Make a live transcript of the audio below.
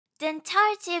The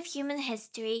entirety of human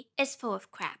history is full of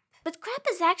crap. But crap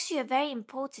is actually a very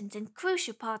important and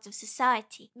crucial part of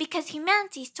society, because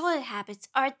humanity's toilet habits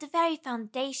are at the very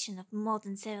foundation of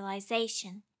modern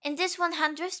civilization. In this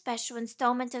 100th special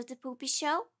installment of the Poopy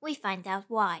Show, we find out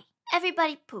why.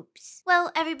 Everybody poops.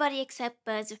 Well, everybody except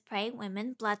birds of prey,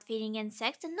 women, blood-feeding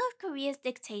insects, and North Korea's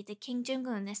dictator Kim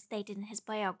Jong-un, as stated in his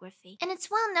biography. And it's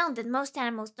well known that most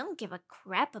animals don't give a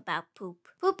crap about poop.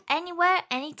 Poop anywhere,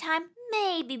 anytime,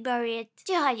 maybe bury it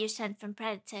to hide your scent from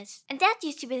predators. And that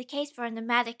used to be the case for our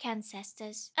nomadic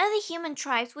ancestors. Early human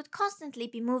tribes would constantly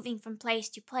be moving from place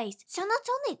to place, so not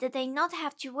only did they not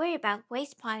have to worry about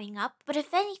waste piling up, but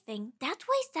if anything, that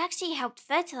waste actually helped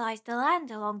fertilize the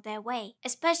land along their way,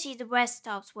 especially the rest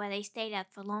stops where they stayed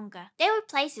at for longer. There were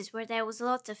places where there was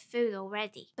lots of food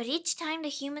already, but each time the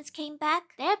humans came back,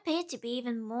 there appeared to be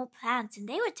even more plants, and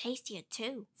they were tastier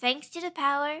too, thanks to the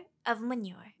power of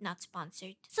manure, not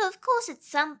sponsored. So of course at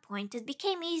some point it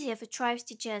became easier for tribes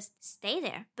to just stay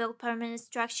there, build permanent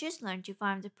structures, learn to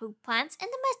farm the poop plants, and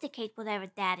domesticate whatever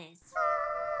that is.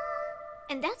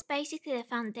 And that's basically the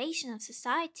foundation of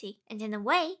society, and in a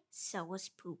way, so was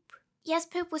poop. Yes,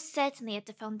 poop was certainly at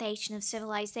the foundation of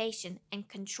civilization, and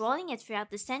controlling it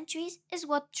throughout the centuries is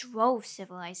what drove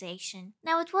civilization.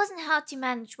 Now, it wasn't hard to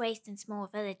manage waste in small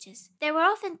villages. There were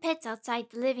often pits outside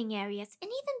the living areas,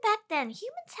 and even back then,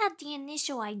 humans had the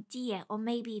initial idea, or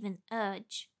maybe even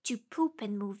urge, to poop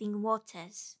in moving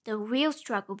waters. The real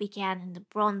struggle began in the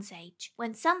Bronze Age,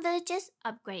 when some villages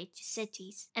upgraded to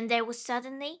cities, and there was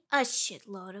suddenly a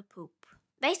shitload of poop.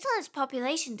 Based on its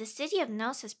population, the city of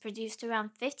Knossos produced around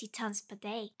 50 tons per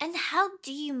day. And how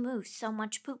do you move so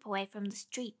much poop away from the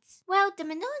streets? Well, the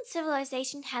Minoan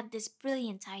civilization had this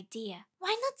brilliant idea.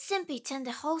 Why not simply turn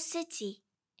the whole city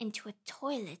into a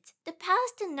toilet? The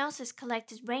palace in Knossos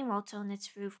collected rainwater on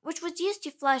its roof, which was used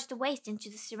to flush the waste into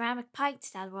the ceramic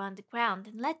pipes that were underground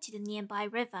and led to the nearby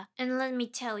river. And let me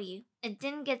tell you, it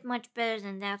didn't get much better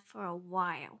than that for a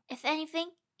while. If anything,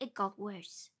 it got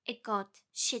worse. It got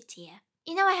shittier.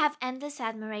 You know, I have endless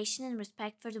admiration and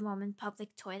respect for the Roman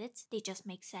public toilets. They just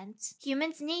make sense.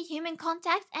 Humans need human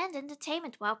contact and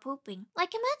entertainment while pooping.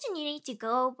 Like, imagine you need to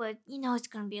go, but you know it's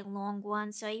gonna be a long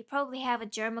one, so you probably have a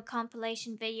German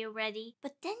compilation video ready.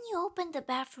 But then you open the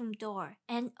bathroom door,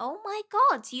 and oh my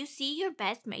god, you see your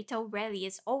best mate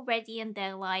Aurelius already in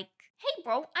there like, "Hey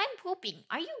bro, I'm pooping.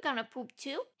 Are you gonna poop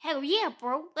too?" "Hell yeah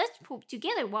bro, let's poop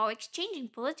together while exchanging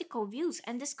political views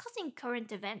and discussing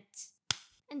current events."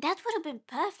 And that would have been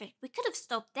perfect. We could have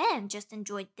stopped there and just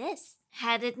enjoyed this.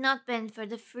 Had it not been for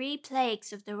the three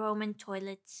plagues of the Roman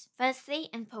toilets. Firstly,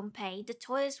 in Pompeii, the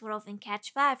toilets would often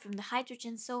catch fire from the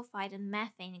hydrogen sulfide and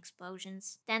methane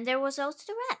explosions. Then there was also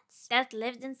the rats that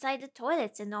lived inside the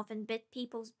toilets and often bit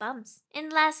people's bums.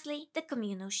 And lastly, the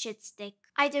communal shit stick.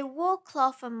 Either wool,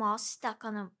 cloth, or moss stuck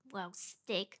on a,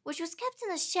 stick, which was kept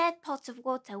in a shared pot of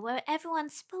water where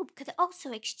everyone's poop could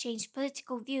also exchange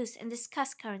political views and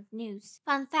discuss current news.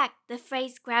 Fun fact, the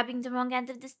phrase grabbing the wrong end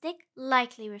of the stick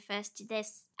likely refers to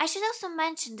this. I should also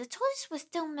mention the toilets were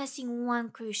still missing one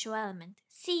crucial element.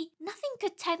 See, nothing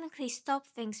could technically stop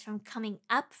things from coming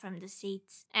up from the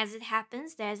seats. As it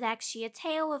happens, there's actually a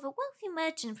tale of a wealthy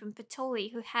merchant from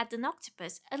Puteoli who had an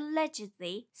octopus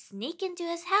allegedly sneak into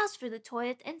his house through the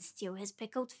toilet and steal his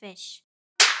pickled fish.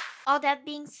 All that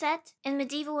being said, in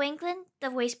medieval England, the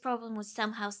waste problem was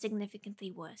somehow significantly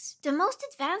worse. The most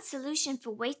advanced solution for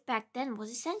waste back then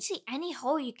was essentially any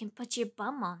hole you can put your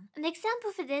bum on. An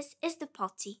example for this is the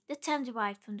potty, the term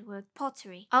derived from the word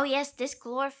pottery. Oh yes, this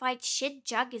glorified shit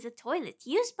jug is a toilet,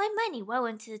 used by many well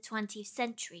into the 20th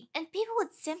century, and people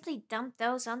would simply dump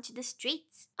those onto the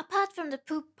streets. Apart from the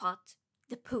poop pot,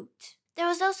 the poot. There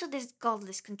was also this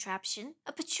godless contraption,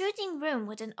 a protruding room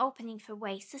with an opening for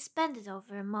waste suspended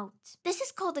over a moat. This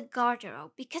is called a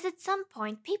garderobe because at some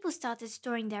point people started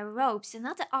storing their robes and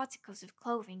other articles of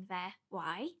clothing there.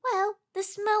 Why? Well, the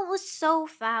smell was so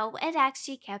foul it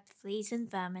actually kept fleas and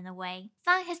vermin away.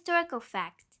 Fun historical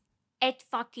fact. It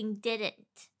fucking didn't.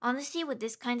 Honestly, with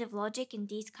this kind of logic and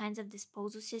these kinds of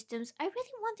disposal systems, I really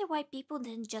wonder why people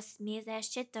didn't just smear their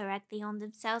shit directly on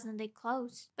themselves and their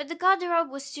clothes. But the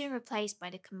garderobe was soon replaced by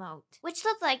the commode, which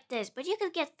looked like this, but you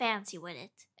could get fancy with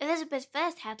it. Elizabeth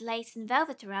I had lace and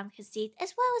velvet around her seat,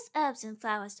 as well as herbs and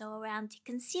flowers all around to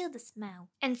conceal the smell.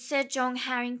 And Sir John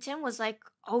Harrington was like,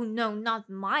 "Oh no, not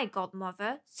my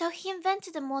godmother." So he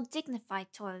invented a more dignified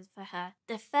toilet for her.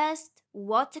 The first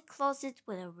water closet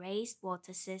with a raised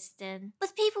water cistern.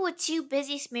 But people were too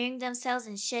busy smearing themselves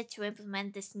in shit to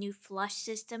implement this new flush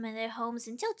system in their homes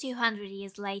until 200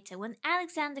 years later when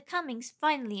Alexander Cummings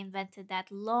finally invented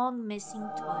that long missing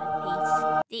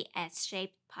toilet piece, the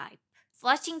S-shaped pipe.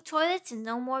 Flushing toilets and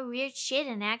no more weird shit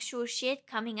and actual shit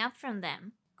coming up from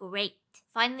them. Great.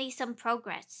 Finally some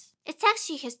progress. It's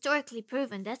actually historically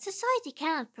proven that society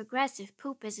cannot progress if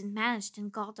poop isn't managed in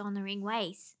God-honoring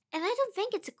ways. And I don't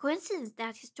think it's a coincidence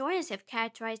that historians have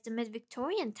characterized the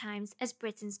mid-Victorian times as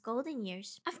Britain's golden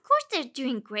years. Of course they're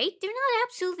doing great, they're not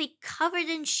absolutely covered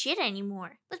in shit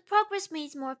anymore. But progress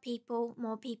means more people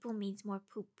means more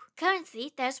poop.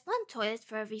 Currently, there's one toilet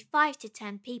for every 5 to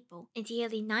 10 people. In the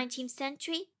early 19th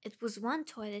century, it was one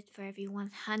toilet for every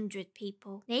 100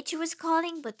 people. Nature was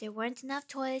calling, but there weren't enough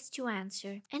toilets to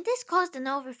answer. And this caused an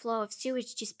overflow of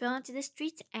sewage to spill onto the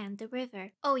streets and the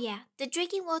river. Oh yeah, the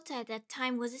drinking water at that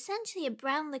time was essentially a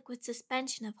brown liquid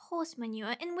suspension of horse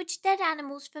manure in which dead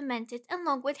animals fermented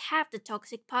along with half the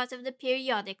toxic parts of the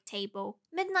periodic table.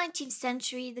 Mid-19th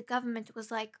century, the government was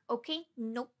like, okay,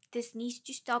 nope, this needs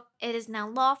to stop. It is now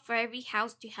law for every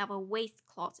house to have a waste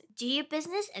closet. Do your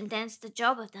business, and then it's the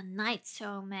job of the night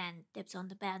so man, dibs on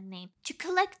the bad name, to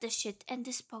collect the shit and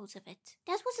dispose of it.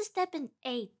 That was a step in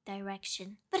a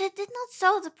direction. But it did not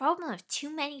solve the problem of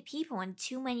too many people and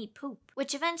too many poop,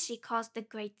 which eventually caused the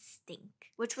great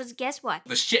stink. Which was, guess what?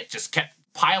 The shit just kept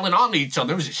piling onto each other.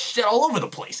 There was just shit all over the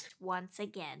place. Once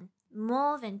again.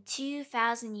 More than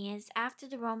 2,000 years after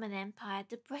the Roman Empire,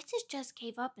 the British just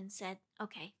gave up and said,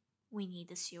 okay, we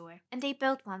need a sewer. And they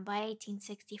built one by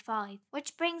 1865,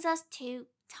 which brings us to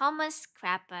Thomas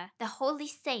Crapper, the holy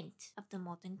saint of the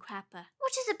modern crapper,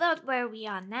 which is about where we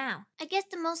are now. I guess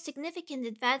the most significant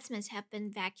advancements have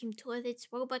been vacuum toilets,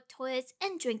 robot toilets,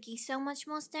 and drinking so much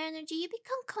Monster Energy you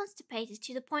become constipated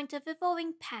to the point of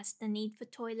evolving past the need for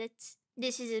toilets.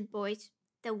 This is it, boys.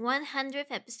 The 100th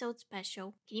episode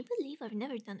special. Can you believe I've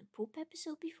never done a poop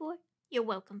episode before? You're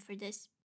welcome for this.